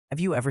Have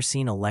you ever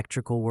seen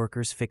electrical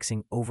workers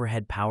fixing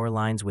overhead power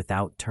lines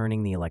without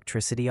turning the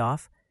electricity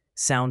off?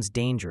 Sounds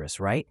dangerous,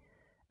 right?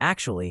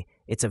 Actually,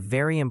 it's a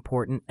very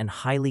important and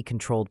highly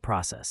controlled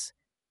process.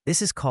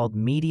 This is called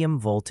medium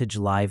voltage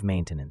live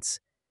maintenance.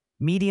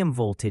 Medium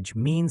voltage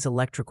means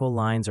electrical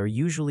lines are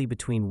usually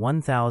between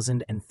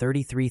 1,000 and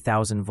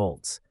 33,000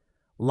 volts.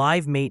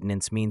 Live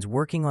maintenance means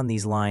working on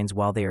these lines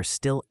while they are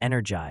still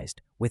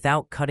energized,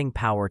 without cutting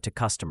power to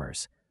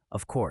customers.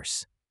 Of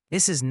course,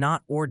 this is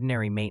not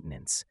ordinary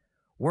maintenance.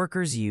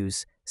 Workers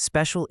use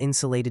special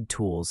insulated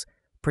tools,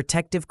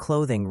 protective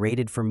clothing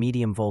rated for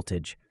medium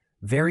voltage,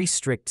 very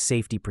strict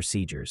safety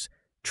procedures,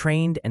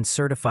 trained and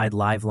certified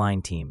live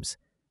line teams.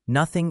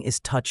 Nothing is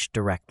touched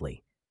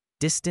directly.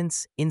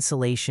 Distance,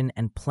 insulation,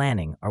 and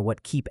planning are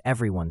what keep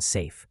everyone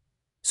safe.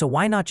 So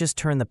why not just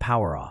turn the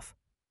power off?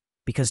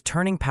 Because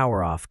turning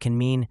power off can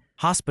mean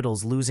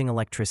hospitals losing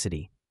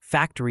electricity,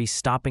 factories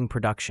stopping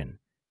production.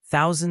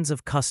 Thousands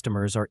of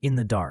customers are in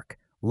the dark.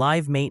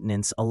 Live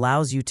maintenance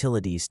allows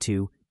utilities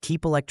to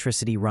keep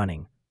electricity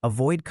running,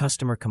 avoid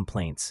customer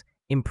complaints,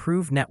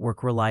 improve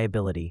network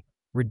reliability,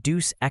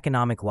 reduce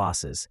economic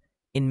losses.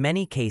 In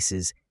many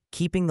cases,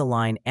 keeping the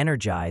line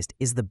energized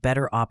is the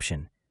better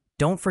option.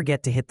 Don't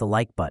forget to hit the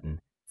like button.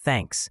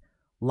 Thanks.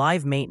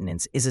 Live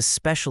maintenance is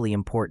especially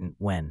important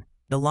when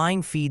the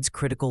line feeds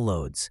critical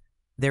loads.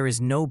 There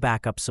is no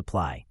backup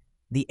supply.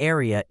 The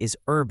area is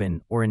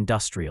urban or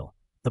industrial.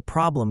 The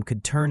problem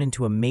could turn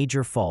into a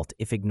major fault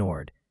if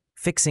ignored.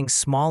 Fixing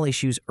small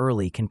issues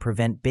early can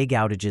prevent big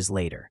outages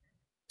later.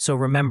 So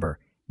remember,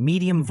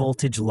 medium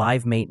voltage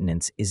live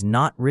maintenance is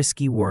not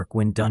risky work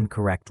when done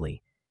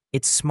correctly.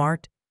 It's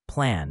smart,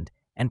 planned,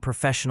 and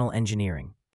professional engineering.